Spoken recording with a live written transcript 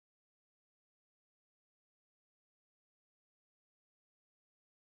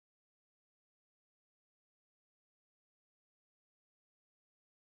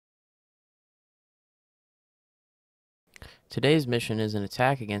Today's mission is an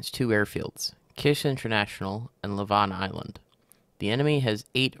attack against two airfields, Kish International and Lavan Island. The enemy has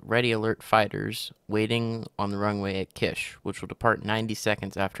 8 ready alert fighters waiting on the runway at Kish, which will depart 90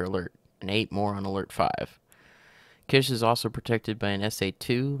 seconds after alert, and 8 more on alert 5. Kish is also protected by an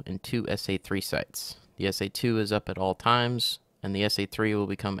SA-2 and 2 SA-3 sites. The SA-2 is up at all times, and the SA-3 will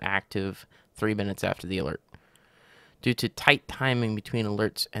become active 3 minutes after the alert. Due to tight timing between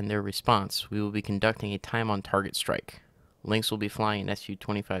alerts and their response, we will be conducting a time-on-target strike. Lynx will be flying an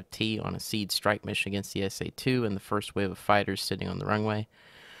Su-25T on a seed strike mission against the SA-2 and the first wave of fighters sitting on the runway.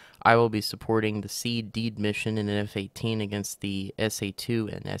 I will be supporting the seed deed mission in an F-18 against the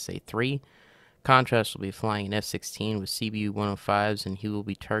SA-2 and SA-3. Contrast will be flying an F-16 with CBU-105s, and he will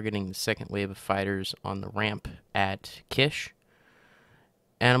be targeting the second wave of fighters on the ramp at Kish.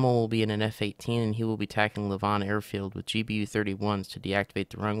 Animal will be in an F-18, and he will be attacking Lavan Airfield with GBU-31s to deactivate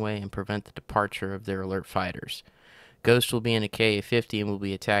the runway and prevent the departure of their alert fighters. Ghost will be in a Ka-50 and will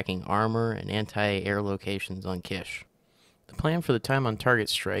be attacking armor and anti-air locations on Kish. The plan for the time-on-target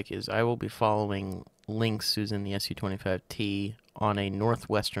strike is I will be following Lynx, who's in the Su-25T, on a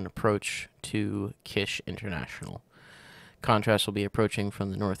northwestern approach to Kish International. Contrast will be approaching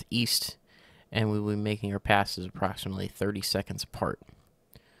from the northeast, and we will be making our passes approximately 30 seconds apart.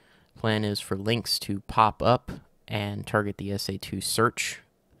 Plan is for Lynx to pop up and target the SA-2 search.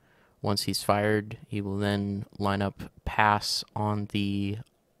 Once he's fired, he will then line up pass on the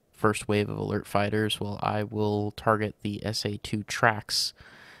first wave of alert fighters, while I will target the SA-2 tracks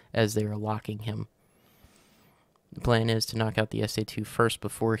as they are locking him. The plan is to knock out the SA-2 first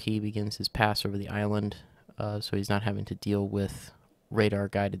before he begins his pass over the island, so he's not having to deal with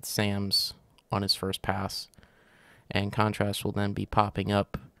radar-guided SAMs on his first pass. And Contrast will then be popping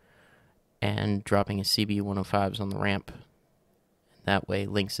up and dropping his CBU-105s on the ramp. That way,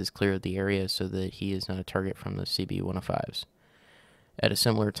 Lynx is clear of the area so that he is not a target from the CBU-105s. At a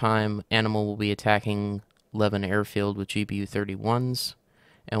similar time, Animal will be attacking Lavan Airfield with GBU-31s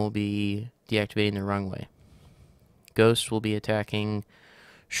and will be deactivating the runway. Ghost will be attacking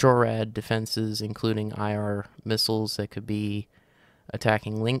SHORAD defenses, including IR missiles that could be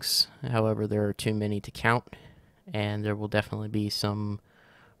attacking Lynx. However, there are too many to count, and there will definitely be some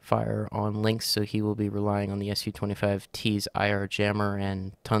fire on Lynx, so he will be relying on the Su-25T's IR jammer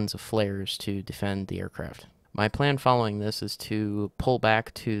and tons of flares to defend the aircraft. My plan following this is to pull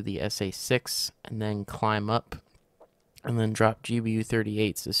back to the SA-6 and then climb up and then drop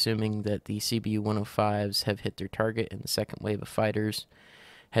GBU-38s, assuming that the CBU-105s have hit their target and the second wave of fighters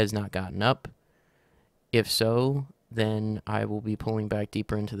has not gotten up. If so, then I will be pulling back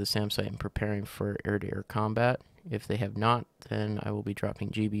deeper into the SAM site and preparing for air-to-air combat. If they have not, then I will be dropping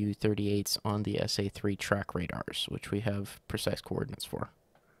GBU-38s on the SA-3 track radars, which we have precise coordinates for.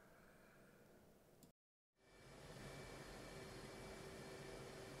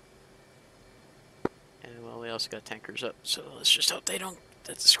 And well, we also got tankers up, so let's just hope that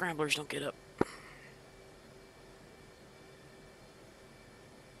the scramblers don't get up.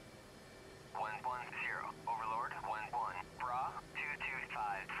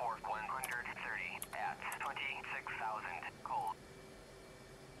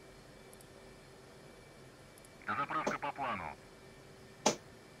 Заправка по плану.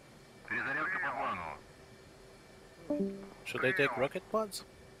 Перезарядка по плану. Should I take rocket pods?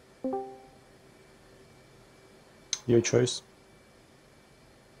 Your choice.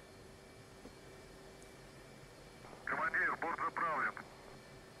 Командир, борт заправлен.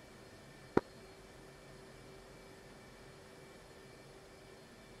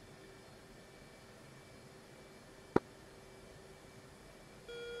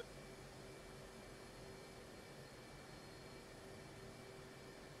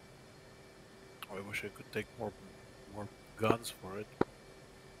 I wish I could take more guns for it.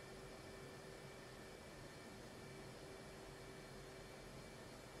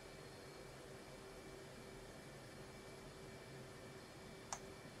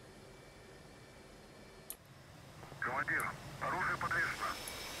 Командир, оружие подвешено.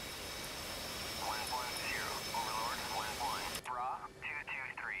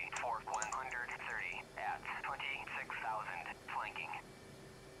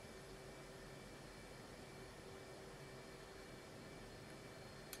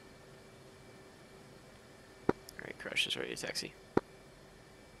 Alright, Crush is ready to taxi.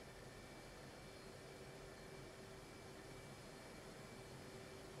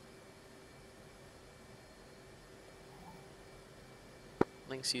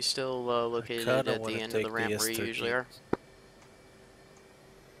 Lynx, you still located at the end of the ramp where you usually are?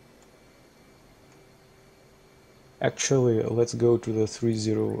 Actually, let's go to the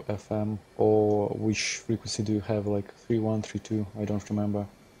 30 FM, or which frequency do you have, like 31, 32? I don't remember.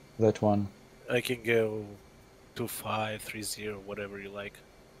 That one. I can go 25, 30, whatever you like.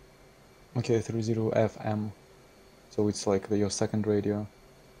 Okay, 30 FM. So it's like your second radio.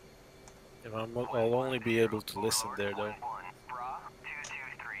 I'll only be able to listen there though.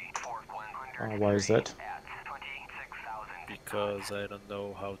 Why is that? Because I don't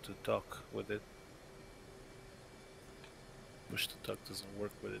know how to talk with it. Push to talk doesn't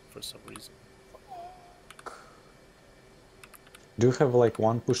work with it for some reason. Do you have like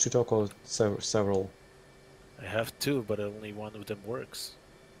one push to talk or several? I have two, but only one of them works.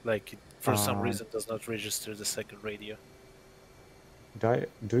 Like, for some reason does not register the second radio.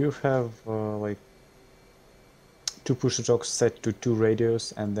 Do you have like two push to talk set to two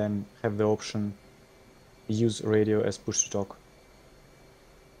radios and then have the option use radio as push to talk?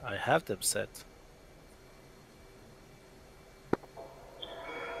 I have them set.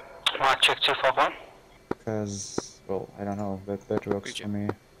 Mark check 251. Because, well, I don't know, that works for me.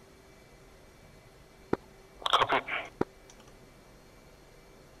 Copy.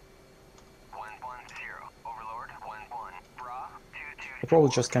 110, Overlord, 11, Bra, 224. I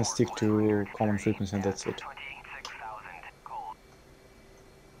probably just can stick to common frequency and that's it. 26,000, cold.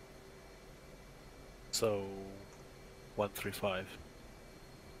 So 135.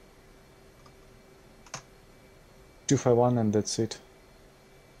 251 and that's it.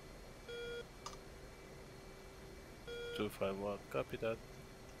 251. Copy that.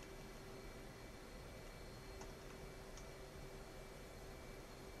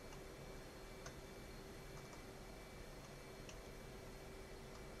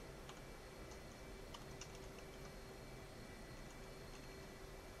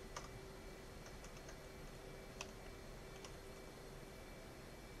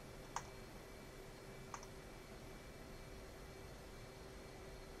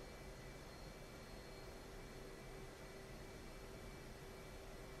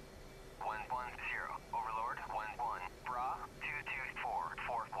 Overlord, 11, Bra, 224,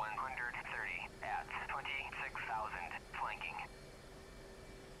 130, at 26,000, flanking.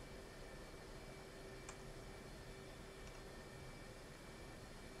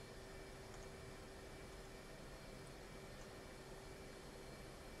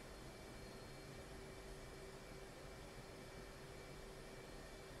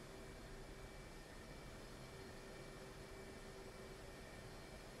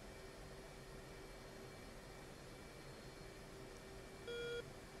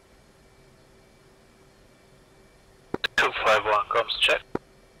 Comes check.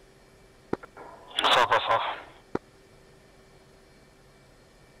 Off.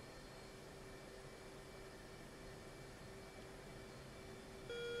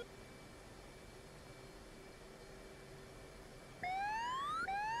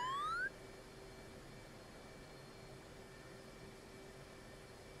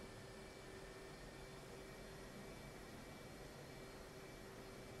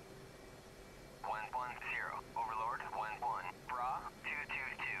 110, Overlord, 11, Bra,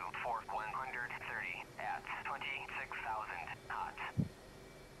 222, 130, at 26,000, hot.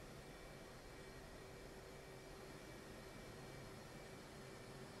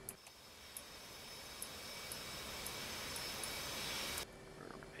 Where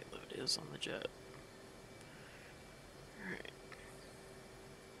our payload is on the jet. Alright.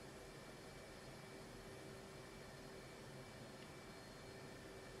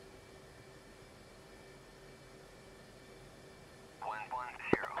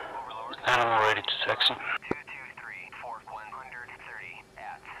 Overlord, I'm ready to taxi. 223, 130,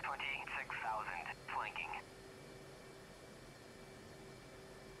 at 26,000, flanking.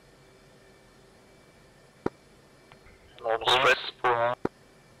 Normal stress.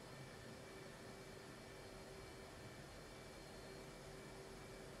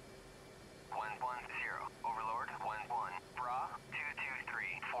 110, Overlord, 11, Bra,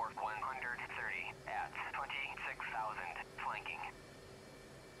 223, 130, at 26,000, flanking.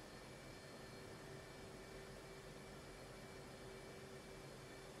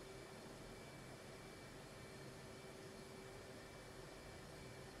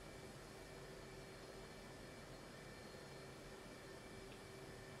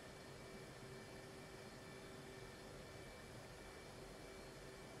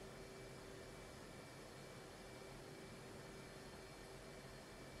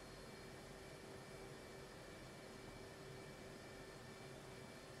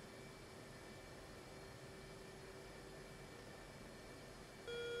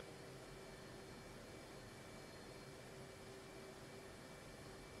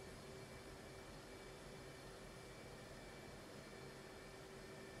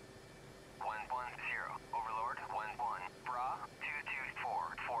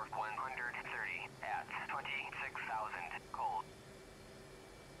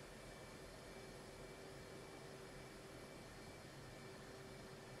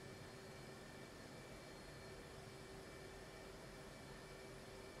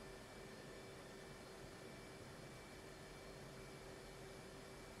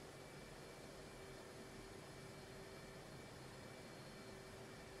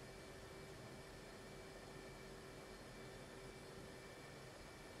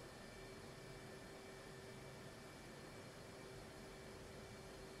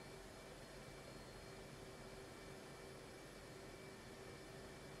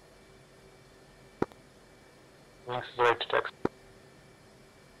 Wings is ready to taxi.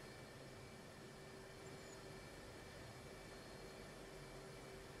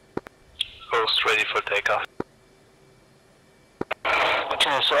 Ghost ready for takeoff.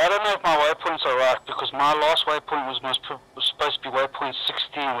 Okay, so I don't know if my waypoints are right because my last waypoint was supposed to be waypoint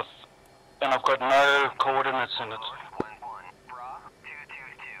 16 with, and I've got no coordinates in it. 11, Bra,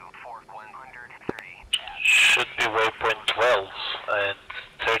 222, Fort 130, at Should be waypoint 12 and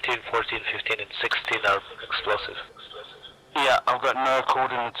 13, 14, 15 and 16 are explosive. Yeah, I've got no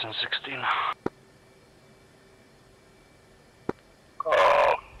coordinates in 16.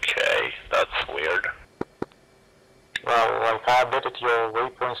 Okay, that's weird. Well, like I updated your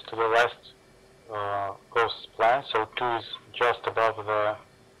waypoints to the last ghost plan, so 2 is just above the...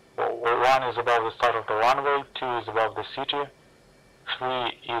 Well, 1 is above the start of the runway, 2 is above the city,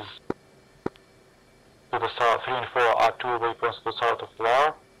 3 is to the south, 3 and 4 are 2 waypoints to the south of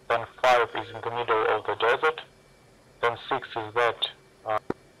Lavan, then 5 is in the middle of the desert, then 6 is that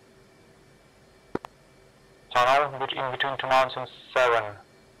tunnel in between 2 mountains, 7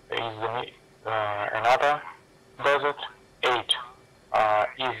 is another desert, 8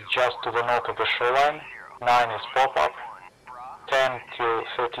 is just to the north of the shoreline, 9 is pop-up, 10 till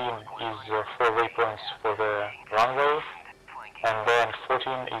 13 is 4 waypoints for the runway, and then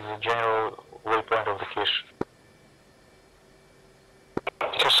 14 is the general waypoint of the Kish.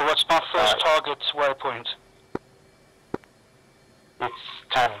 Okay, so what's my first target waypoint? It's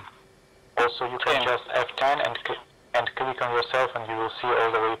 10. Also, you can 10. just F10 and click on yourself and you will see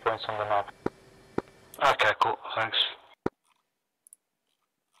all the waypoints on the map. Okay, cool, thanks.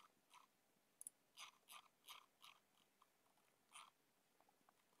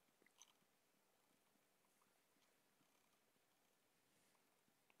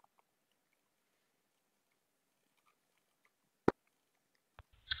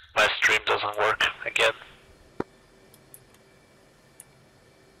 My stream doesn't work again.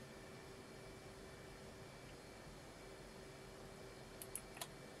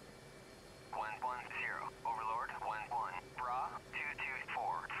 Overlord 11, Bra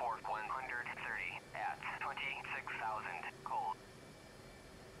 224, Fort 130, at 26,000, cold.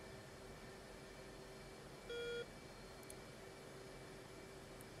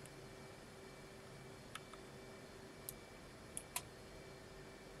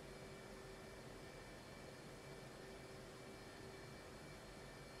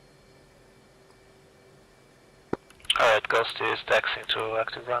 Alright, Ghost is taxiing to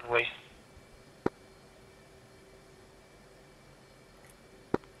active runway.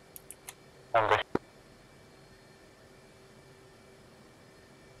 On the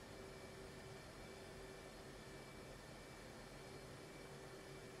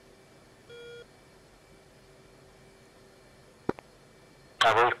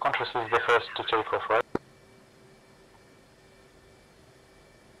I believe Contrast is the first to take off, right?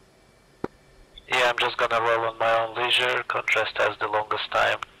 Yeah, I'm just gonna roll on my own leisure. Contrast has the longest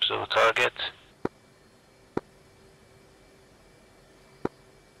time to target.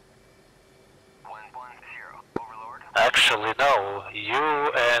 Overlord. Actually, no. You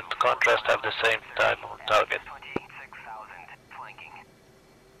and Contrast have the same time on target. 26,000, flanking.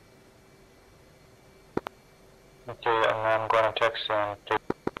 Okay, and I'm gonna taxi and take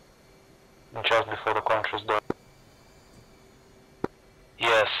just before the Contrast door.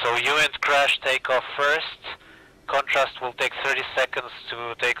 Yes, so you and Crash take off first. Contrast will take 30 seconds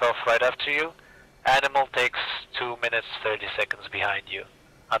to take off right after you. Animal takes 2 minutes 30 seconds behind you.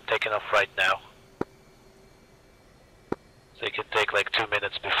 I'm taking off right now. So you can take like 2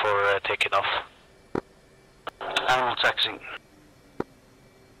 minutes before taking off. Animal taxing.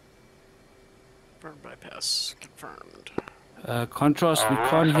 Burn bypass confirmed. Contrast, we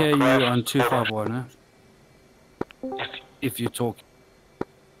can't hear you on 251, huh? If you talk.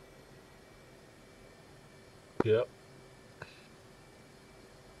 Yep.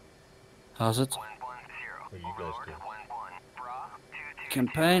 How's it? What you guys doing?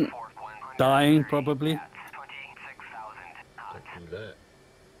 Campaign. Dying, probably. Don't do that.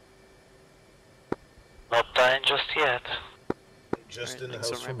 Not dying just yet. Just Alright, in the next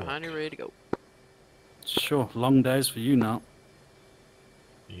house one right from behind work. you, ready to go. Sure, long days for you now.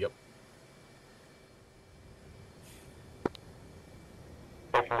 Yep.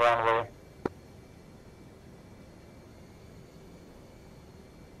 Open runway.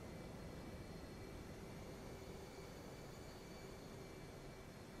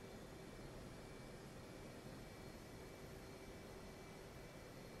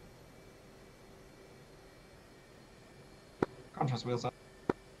 Contrast wheels up.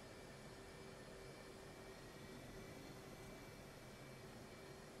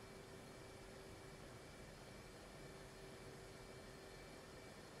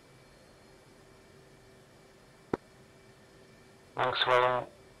 Thanks, Lavan.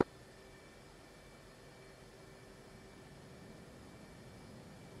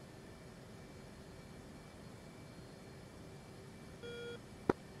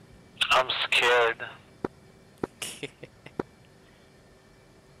 I'm scared.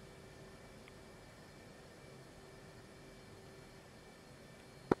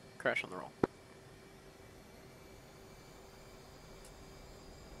 Crash on the roll.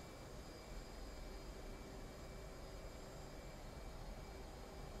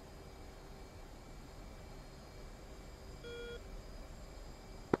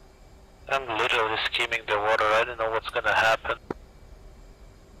 I'm literally skimming the water. I don't know what's gonna happen.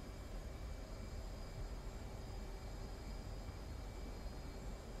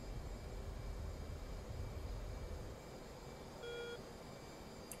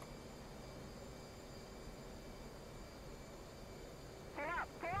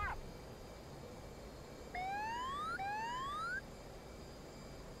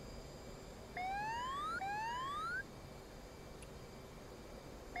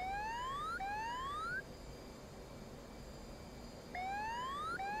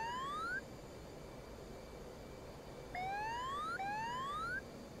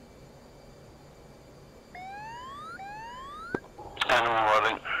 Animal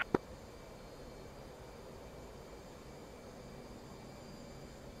loading.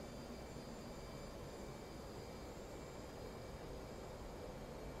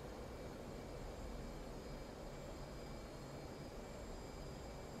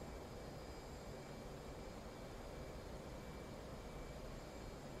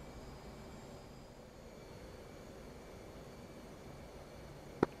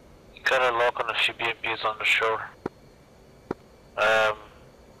 Got a lock on a few BMPs on the shore.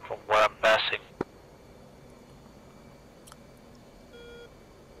 From where I'm passing.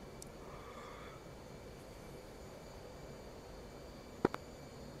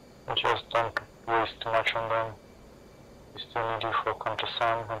 Just don't waste too much on them. We still need you for counter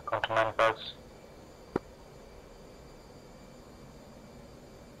SAM and counter manpads.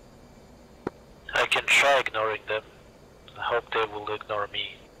 I can try ignoring them. I hope they will ignore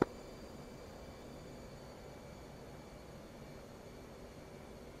me.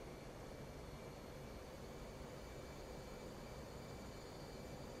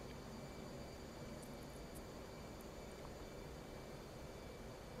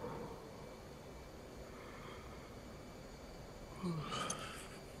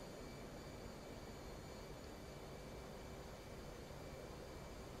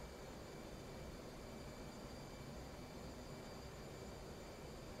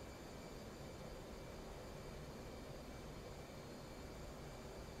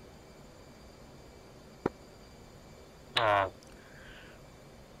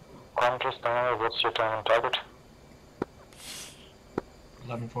 Contrast, what's your time on target?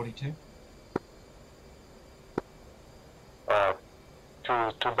 11:42.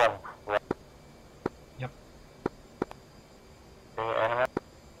 To them, right? Yep. Enemy?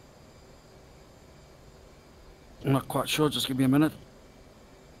 I'm not quite sure, just give me a minute.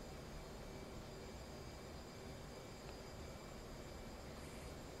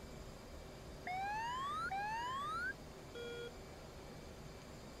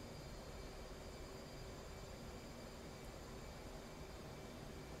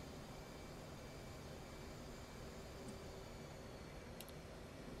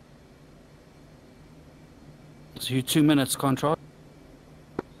 So you 2 minutes, Control.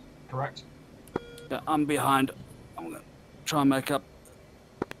 Correct. Yeah, I'm behind. I'm gonna try and make up.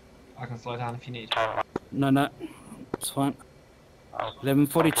 I can slow down if you need. No, it's fine.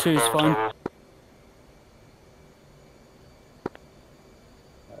 11:42 is fine.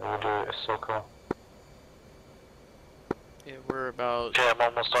 We'll do a circle. Yeah, we're about. Okay, I'm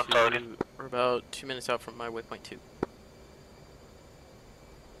almost on target. We're about 2 minutes out from my waypoint 2.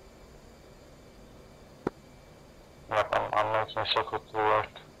 Yep, I'm making a circle to the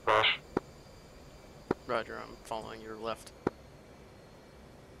left. Push. Roger, I'm following your left.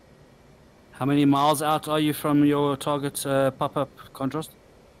 How many miles out are you from your target pop-up, Contrast?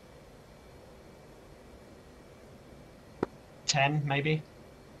 10, maybe.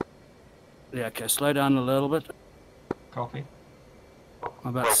 Yeah, okay, slow down a little bit. Copy.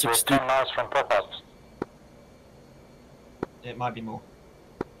 About Wait, 60. we're 10 miles from pop-ups. It might be more.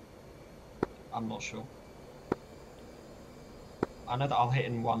 I'm not sure. I know that I'll hit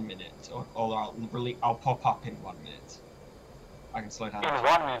in 1 minute, or I'll pop up in 1 minute. I can slow down. In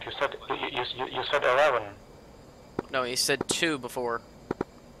 1 minute, you said 11. No, he said 2 before.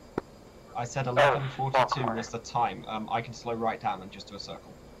 I said 11:42 was the time. I can slow right down and just do a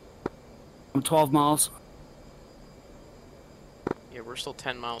circle. I'm 12 miles. Yeah, we're still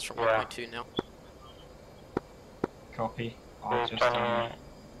 10 miles from Yeah. 1.2 now. Copy. I'll just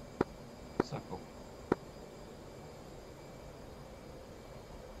circle.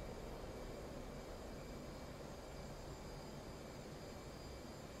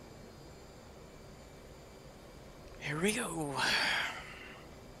 Here we go.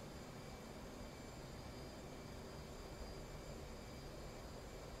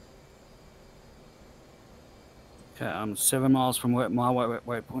 Okay, I'm 7 miles from my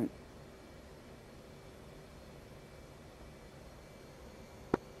waypoint.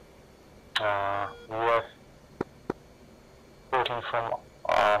 US 14 from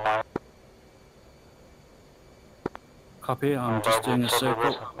my Copy, I'm just doing a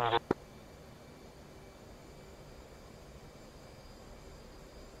circle.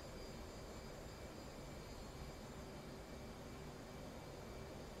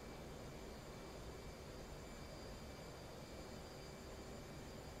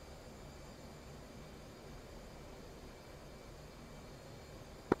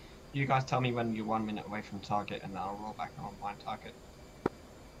 You guys tell me when you're 1 minute away from target, and then I'll roll back on my target.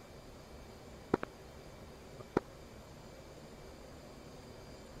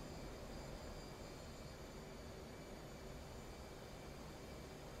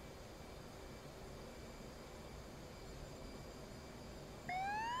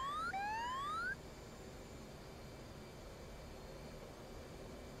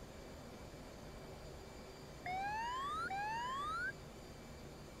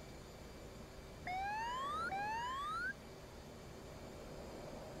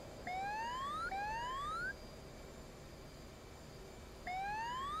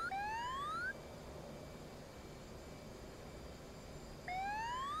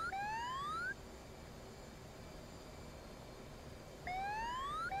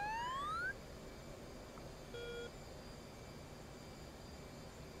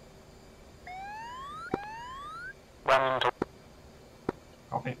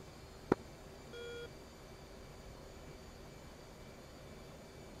 Copy.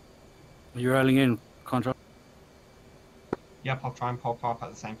 Are you rolling in, Contra? Yep, I'll try and pop up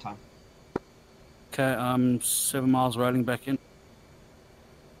at the same time. Okay, I'm 7 miles rolling back in.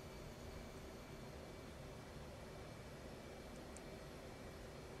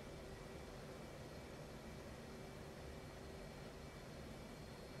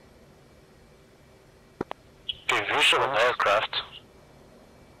 Visual aircraft.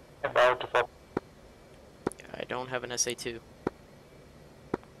 About to pop. I don't have an SA2.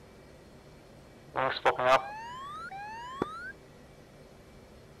 Wings popping up.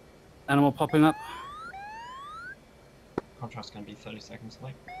 Animal popping up. Contrast going to be 30 seconds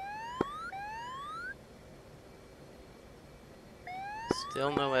late.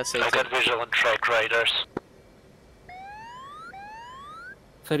 Still no I SA2. got visual on track riders.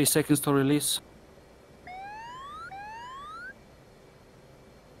 30 seconds to release.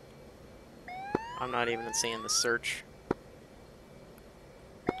 I'm not even seeing the search.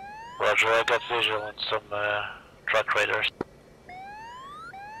 Roger, I got visual on some truck riders.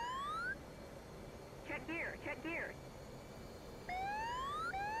 Check gear, check gear.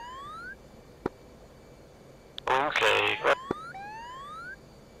 Okay,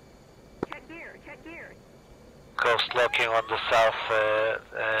 Check gear, check gear. coast locking on the south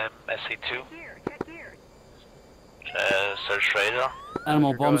SE2. Gear, check gear. Search radar.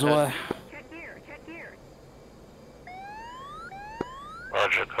 Animal Go bombs ahead. away. Check gear, check gear.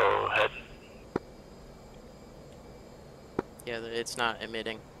 Roger, go ahead. Yeah, it's not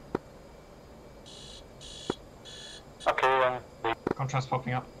emitting. Okay, Contrast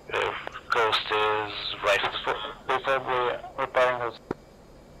popping up. coast is right. Preferably repairing those.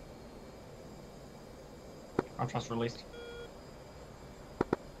 Contrast released.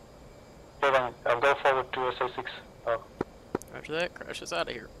 Then I'll go forward to SA6. After that, crashes out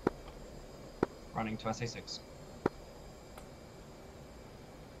of here. Running to SA6.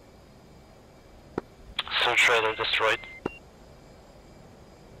 Search radar destroyed.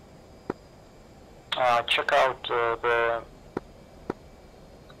 Check out the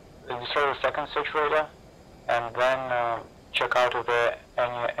destroy the second search radar, and then check out if there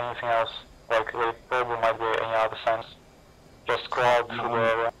anything else. Like there probably might be any other signs. Just crawl through the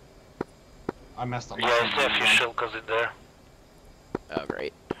area. I messed up. Yeah, I see a few shilkas in there. Oh,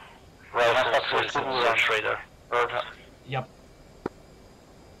 great. Right, search radar. Roger. Yep.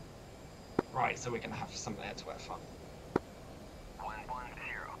 Right, so we're gonna have some air-to-air fun. 110,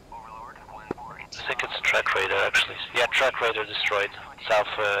 Overlord, 140. I think it's a track radar actually. Yeah, track radar destroyed. South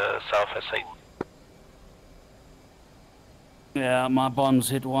S8. Yeah, my bombs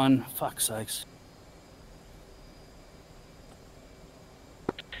hit one. Fuck's sakes.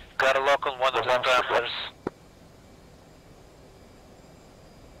 Got a lock on one of the scramblers.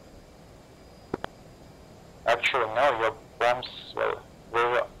 Actually, no, your bombs were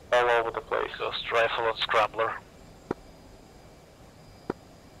all over the place. Ghost rifle on scrambler.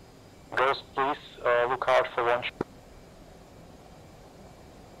 Ghost, please look out for launch.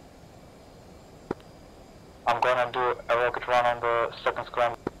 I'm gonna do a rocket run on the second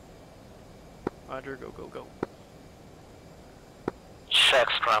scramble. Roger, go, go, go. Shack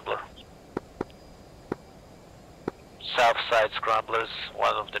scrambler. South side scramblers,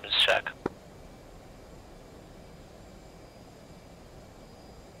 one of them is shack.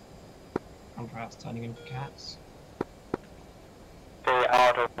 Contrast turning into cats. Stay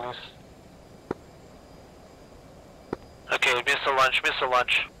out of this. Okay, missile launch, missile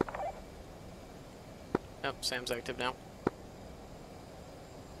launch. Yep, Sam's active now.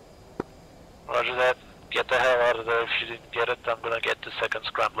 Roger that. Get the hell out of there. If you didn't get it, I'm gonna get the second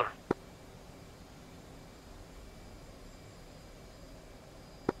scrambler.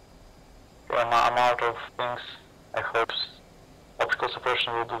 I'm out of things. I hope optical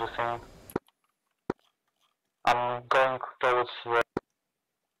suppression will do the same. I'm going towards the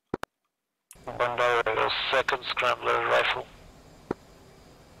Bandara. Second scrambler rifle.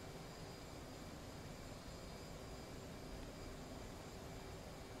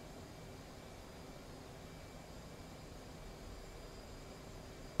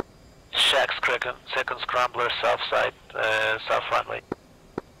 Shack's second scrambler, south side, south runway.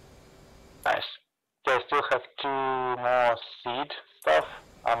 Nice. Okay, I still have 2 more seed stuff.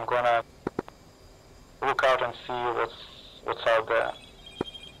 I'm gonna look out and see what's out there.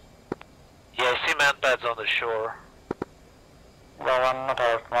 Yeah, I see man pads on the shore. Well, I'm not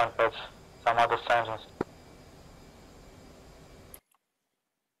out of man pads. Some other sentence.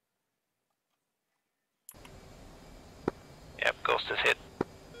 Yep, Ghost is hit.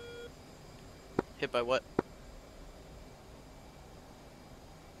 Hit by what?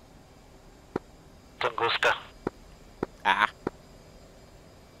 Tunguska. Ah.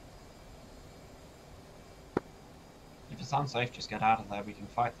 If it's unsafe, just get out of there. We can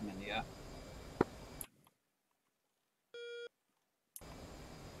fight them in the air.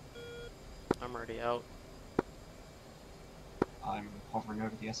 I'm already out. I'm hovering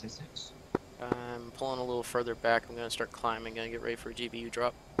over the SA-6. I'm pulling a little further back. I'm gonna start climbing. Gonna get ready for a GBU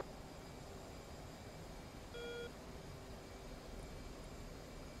drop.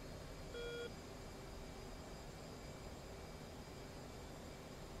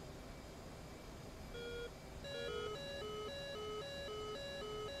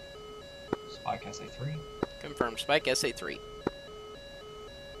 Spike SA-3. Confirmed. Spike SA-3.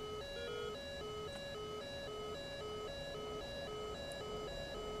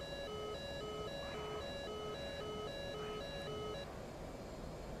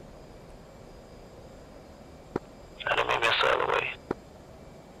 Enemy missile away.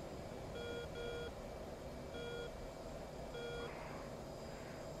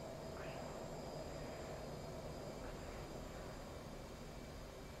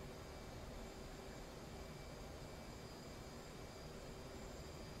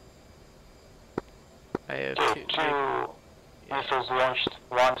 I have Two missiles launched.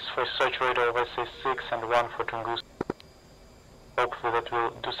 One is for search radar of SA-6 and one for Tunguska. Hopefully that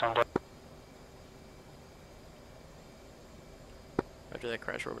will do some damage. After that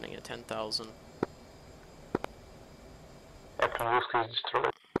crash orbiting at 10,000. Tunguska is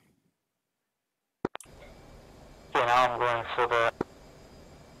destroyed. Okay, now I'm going for the...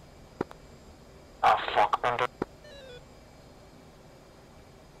 Ah, fuck, Bandar.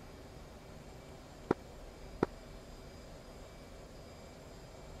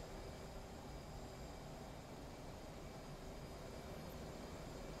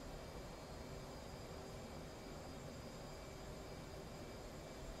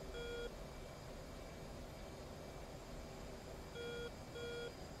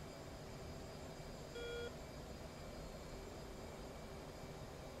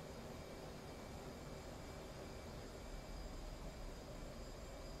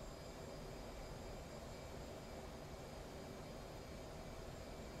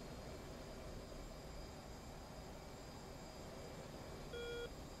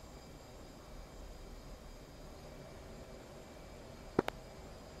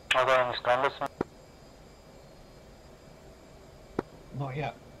 Are there any scrambles? Not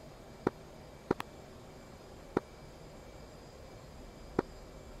yet.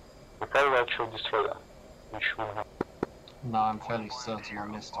 We probably actually destroy them. We should have. No, I'm fairly certain I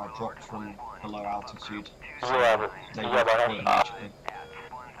missed. I dropped from below altitude. Yeah, but, They yeah, but destroyed magically.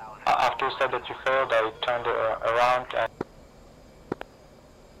 after you said that you failed, I turned around and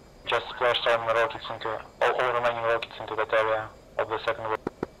just splashed all the rockets into all remaining rockets into that area of the second wave.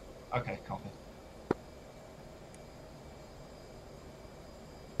 Okay, copy.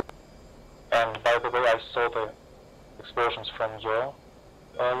 And by the way, I saw the explosions from your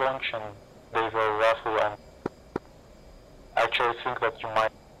launch, and they were roughly. And I actually think that you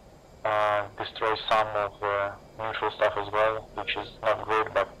might destroy some of the neutral stuff as well, which is not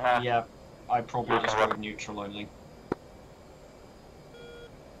good, but nah. Yeah, I probably You can destroyed work. neutral only.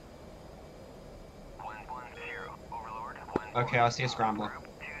 110, Overlord. Okay, I see a scrambler.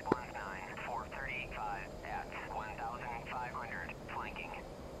 219, 435 at 1,500, flanking.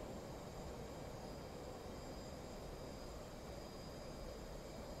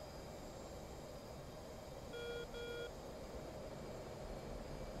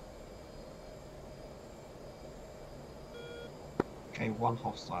 Okay, one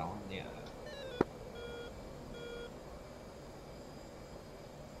hostile in the air.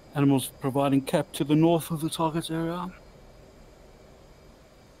 Animals providing cap to the north of the target area.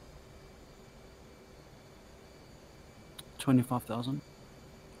 $25,000.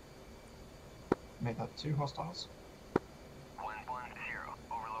 Make that 2 hostiles. 110,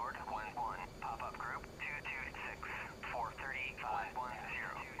 Overlord. 11, pop-up group 226, 435. 110,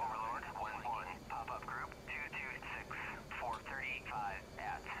 Overlord. 11, pop-up group 226, 435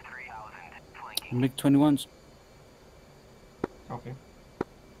 at 3,000, flanking. MiG-21s. Copy.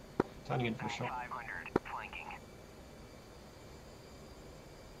 Turning in for a shot. 500, flanking.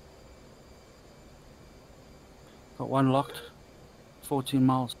 Got one locked. 14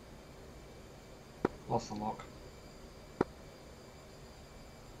 miles. Lost the lock.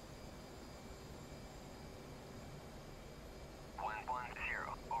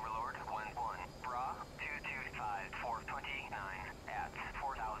 Overlord. 11, Bra 225, 429 at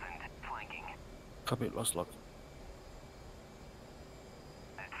 4,000, flanking. Copy, lost lock.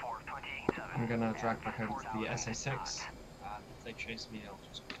 At 427. I'm gonna drag back over to the 4,000 SA6. And if they chase me, I'll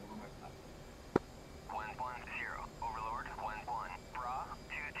just kill them over that. 110, Overlord. 11, Bra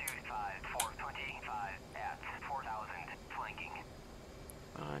 225, 425 at 4,000, flanking.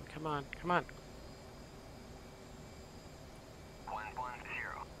 Come on, come on. 110,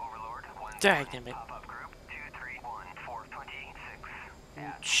 Overlord. 11, Dang it. pop-up group 231, 426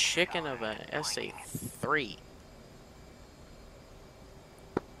 at Chicken of a SA3.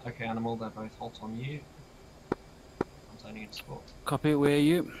 Okay, Animal, they're both hot on you. I'm turning into sport. Copy, where are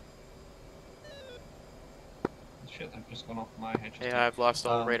you? Shit, they've just gone off my HST. Yeah, I've lost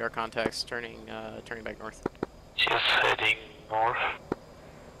all radar contacts, turning back north. Just heading north.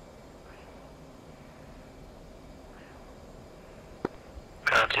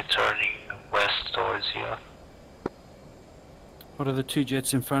 Currently turning west towards you. What are the 2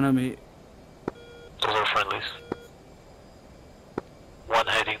 jets in front of me? Those are friendlies. One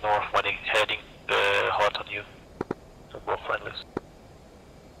heading north, one heading hot on you. So both friendlies.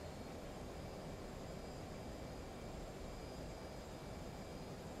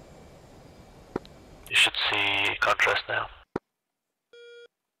 You should see contrast now.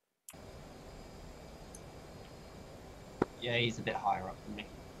 Yeah, he's a bit higher up than me.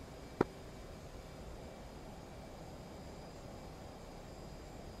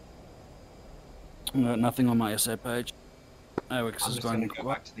 No, nothing on my SA page. AWACS I'm is just going gonna go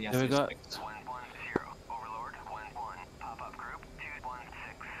back to the There we go. SA6. 110, Overlord. 11, pop-up group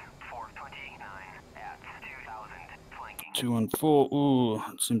 216, 429 at 2,000, flanking. 2 and 4. Ooh,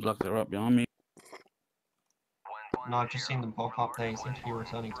 it seems like they're up behind me. No, I've just seen them pop up. They seem to be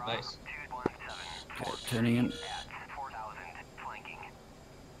returning to base. 217, Okay, turning in. at 4,000, flanking.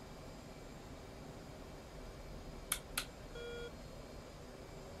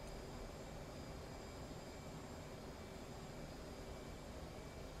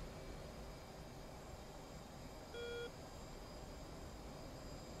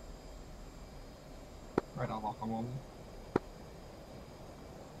 Radar lock on one.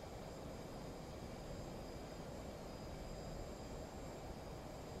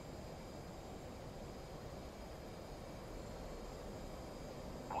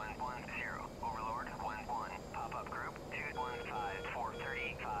 Overlord. 11, pop-up group 215,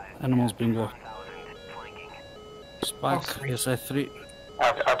 435. Animals bingo. 1,000, flanking. Spike, sweet. SA3.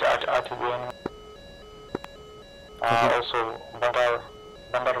 At the end. Also, Bandar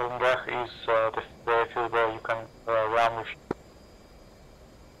is the field where you can run with.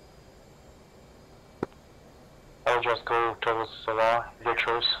 I'll just go towards Lavan, your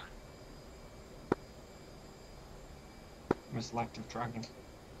choice. I'm a selective dragon.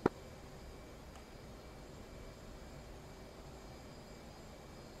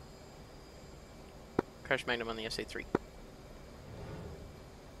 Crash Magnum on the SA3.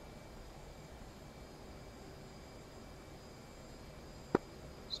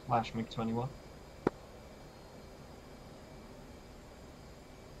 Flash MiG-21.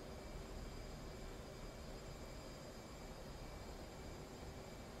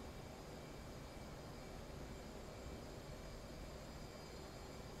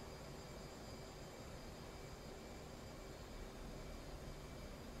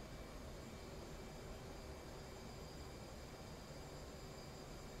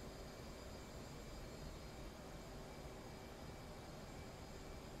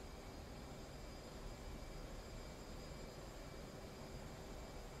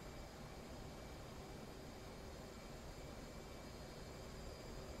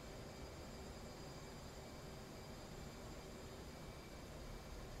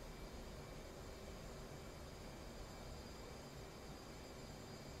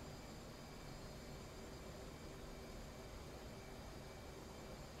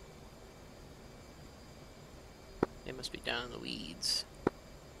 They must be down in the weeds.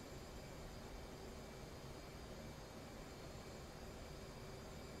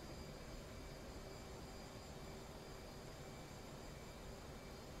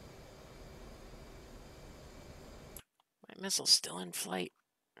 My missile's still in flight.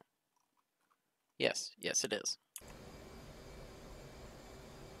 Yes, yes it is.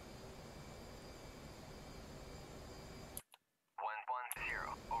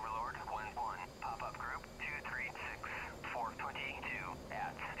 Overlord 1-1. Pop-up group 236-422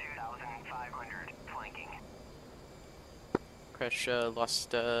 at 2,500 flanking. Crash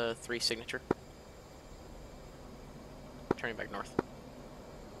lost 3 signature. Turning back north.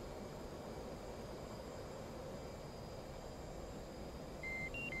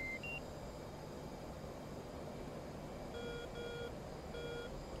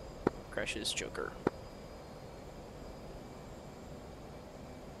 Crashes Joker.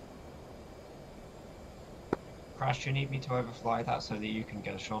 Crash, do you need me to overfly that so that you can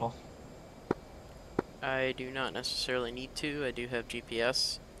get a shot off? I do not necessarily need to. I do have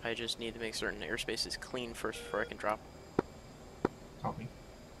GPS. I just need to make certain airspace is clean first before I can drop. Copy.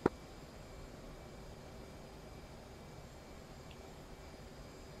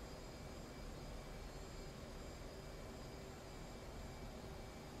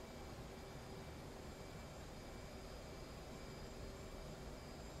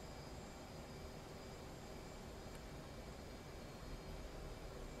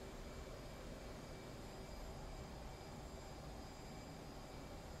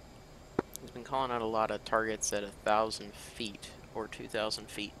 He's been calling out a lot of targets at 1,000 feet or 2,000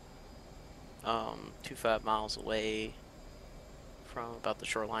 feet. 25 miles away from about the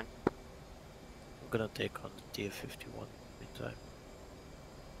shoreline. I'm gonna take on the DF-51 meantime.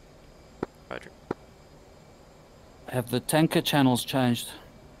 Roger. Have the tanker channels changed?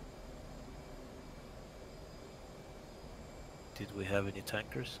 Did we have any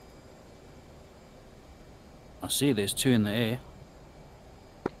tankers? I see there's 2 in the air.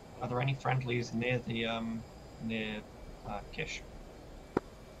 Are there any friendlies near the Kish?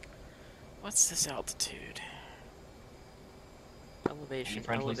 What's this altitude? Elevation,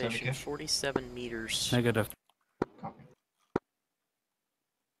 friendlies over elevation Kish? 47 meters. Negative. Copy.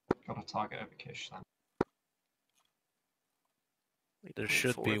 Got a target over Kish then. There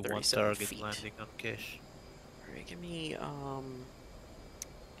should be one 37 target feet. landing on Kish. Alright, give me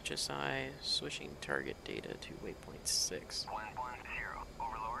HSI switching target data to waypoint 6. 110.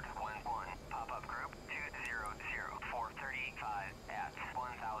 Overlord 1-1. Pop-up group 200-435 at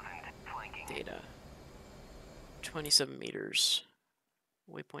 1,000 flanking. Data. 27 meters.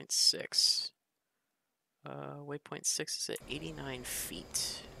 Waypoint 6. Waypoint 6 is at 89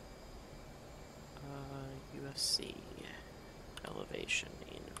 feet. UFC. Elevation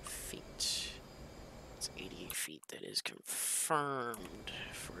in feet. It's 88 feet. That is confirmed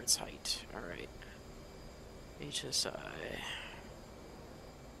for its height. Alright. HSI.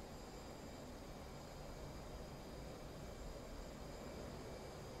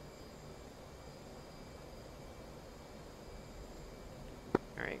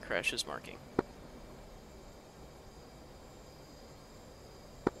 Alright, Crash is marking.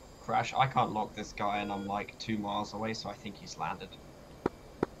 Crash, I can't lock this guy and I'm like 2 miles away, so I think he's landed.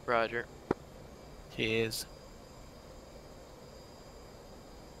 Roger. He is.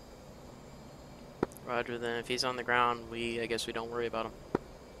 Roger, then if he's on the ground, I guess we don't worry about him.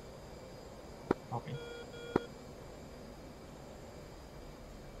 Copy.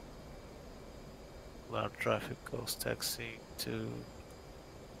 Loud traffic goes taxiing to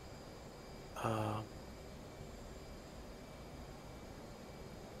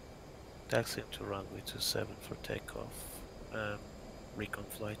taxiing to runway 27 for takeoff and recon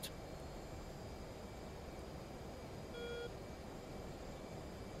flight.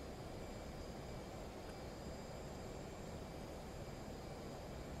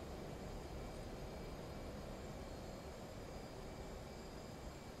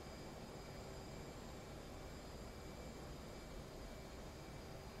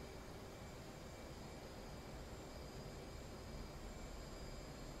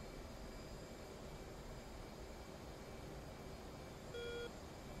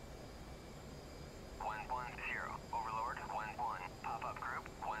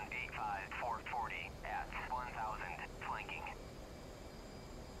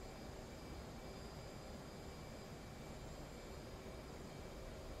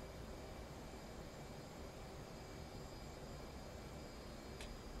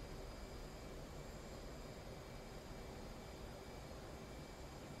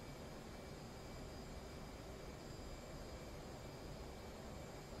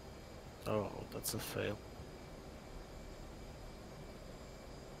 That's a fail.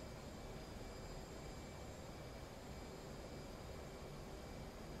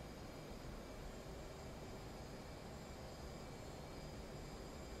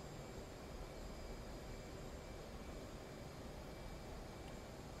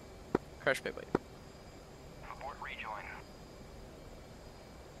 Crash baby. Abort rejoin.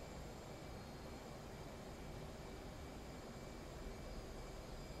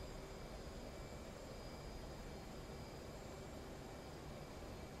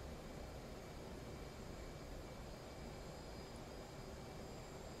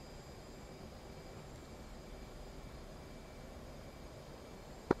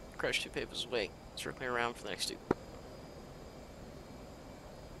 Crash 2 papers away. Circling around for the next 2.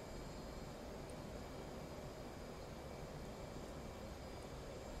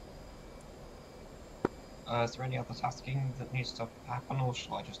 Is there any other tasking that needs to happen, or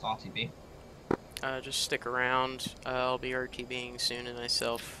shall I just RTB? Just stick around. I'll be RTBing soon and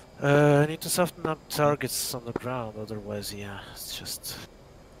myself. I need to soften up targets on the ground, otherwise, yeah, it's just...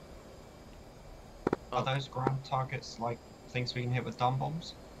 Are those ground targets like things we can hit with dumb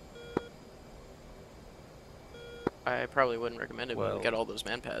bombs? I probably wouldn't recommend it when Well, we get all those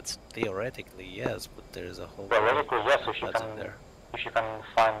man pads. Theoretically, yes, but there's a whole Theoretically, yes, if you pads in can, there. if you can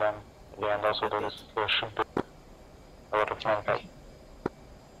find them. Yeah, and also Get there should be a lot of man pads.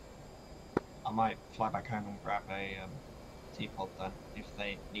 I might fly back home and grab a teapot then, if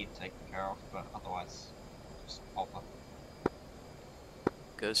they need taken care of, but otherwise, just pop up.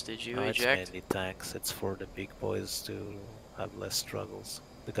 Ghost, did you No, it's eject? mainly tanks. It's for the big boys to have less struggles.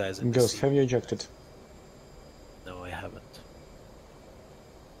 The guys in Ghost, the sea. have you ejected? No, I haven't.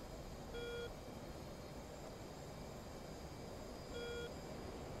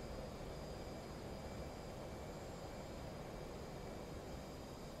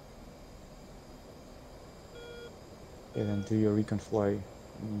 Okay, then do your recon fly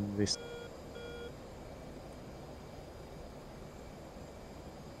this.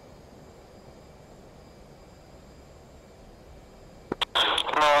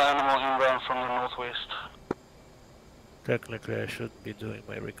 Small animal inbound from the northwest. Technically, I should be doing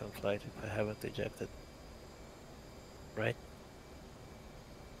my recon flight if I haven't ejected. Right?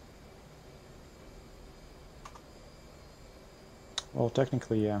 Well,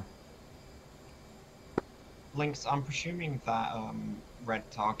 technically, yeah. Lynx, I'm presuming that red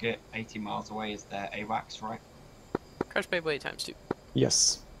target 80 miles away is their AWACS, right? Crash baby times 2.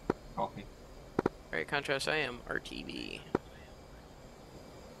 Yes. Copy. Alright, contrast, I am RTB.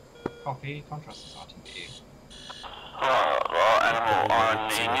 Copy, contrast is RTB. Raw animal on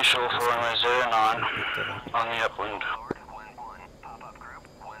the initial for runway 09 on the upwind. Lord, 1-1. Pop-up group,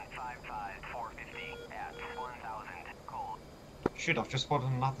 155-450 at 1000 cold. Shoot, I've just spotted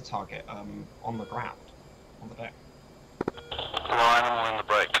another target on the ground, on the deck. Raw animal in the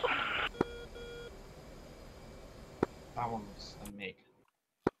break. That one's a MiG.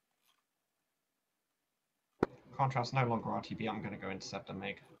 Contrast no longer RTB, I'm going to go intercept a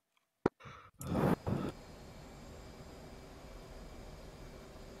MiG.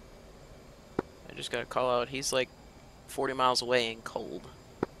 I just gotta call out, he's like 40 miles away and cold.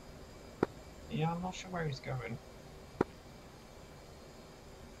 Yeah, I'm not sure where he's going.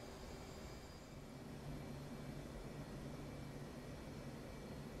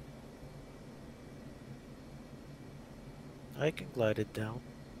 I can glide it down.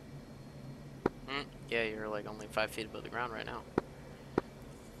 Yeah, you're like only 5 feet above the ground right now.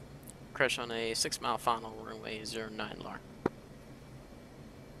 Crash on a 6-mile final runway 09 LAR.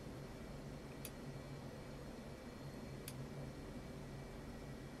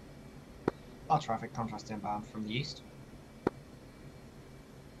 Our traffic contrast inbound from the east.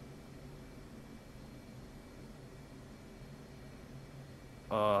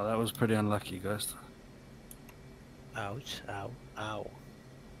 Oh, that was pretty unlucky, Ghost. Ouch, ow, ow.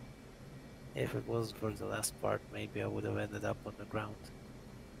 If it wasn't for the last part, maybe I would have ended up on the ground.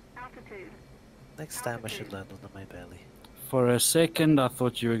 Altitude. Next time I should land on my belly. For a second, I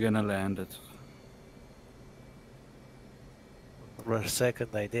thought you were gonna land it. For a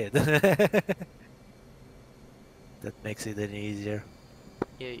second I did. That makes it any easier.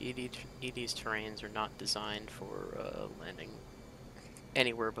 Yeah, ED's terrains are not designed for landing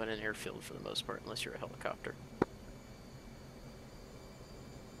anywhere but an airfield for the most part, unless you're a helicopter.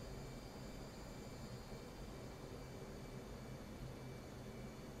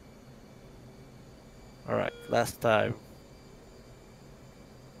 Alright, last time.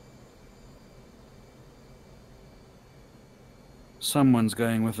 Someone's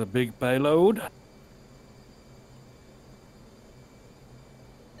going with a big payload.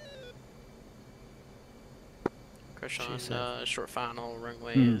 push She on said. short final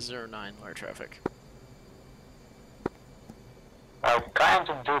runway Hmm. 09 wire traffic. I'm trying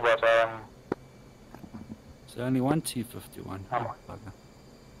to do that. There's only one T-51. Um, Oh, bugger.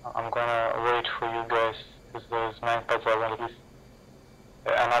 I'm gonna wait for you guys because there's 9 pads already.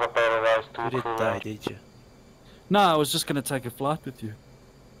 Another pair of eyes, You 2 didn't crew die, left. did you? No, I was just gonna take a flight with you.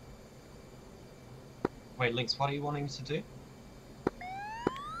 Wait, Lynx, what are you wanting to do?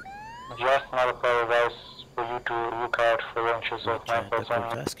 Just another pair of eyes for you to look out for launches Are you of 9 trying pads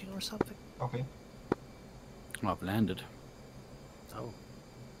backward only. tasking or something? Copy. I've landed. No.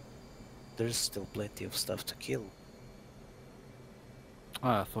 There's still plenty of stuff to kill.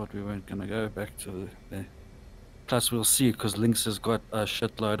 I thought we weren't gonna go back to there. Plus, we'll see, because Lynx has got a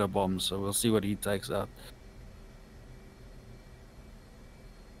shitload of bombs, so we'll see what he takes out.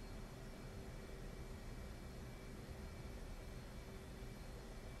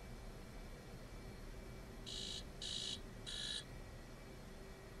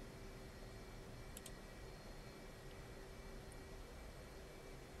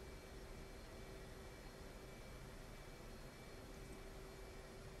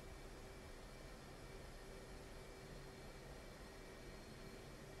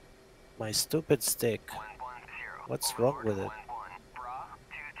 My stupid stick. What's wrong with it? Bra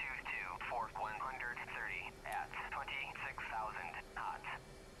 222 for 130 at 26,000 knots.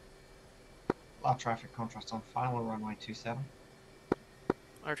 Loud traffic contrast on final runway 27.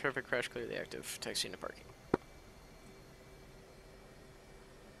 Wire traffic crash clearly active. Taxiing to parking.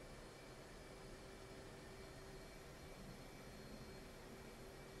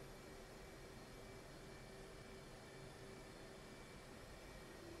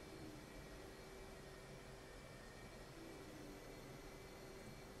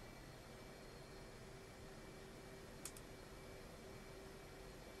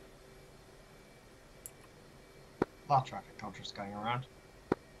 Loud traffic contrast going around.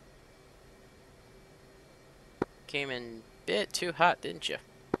 Came in a bit too hot, didn't you?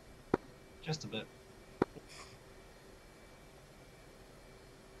 Just a bit.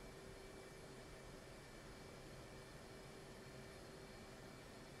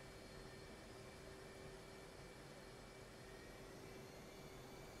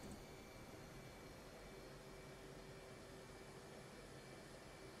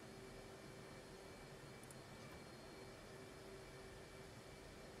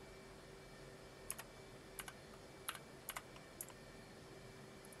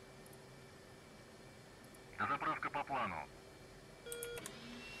 Дозаправка по плану.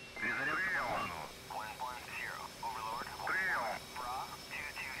 Перезарядка по плану. 110, Overlord. Прием. Bra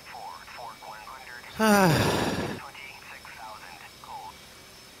 224 for 130. Ah.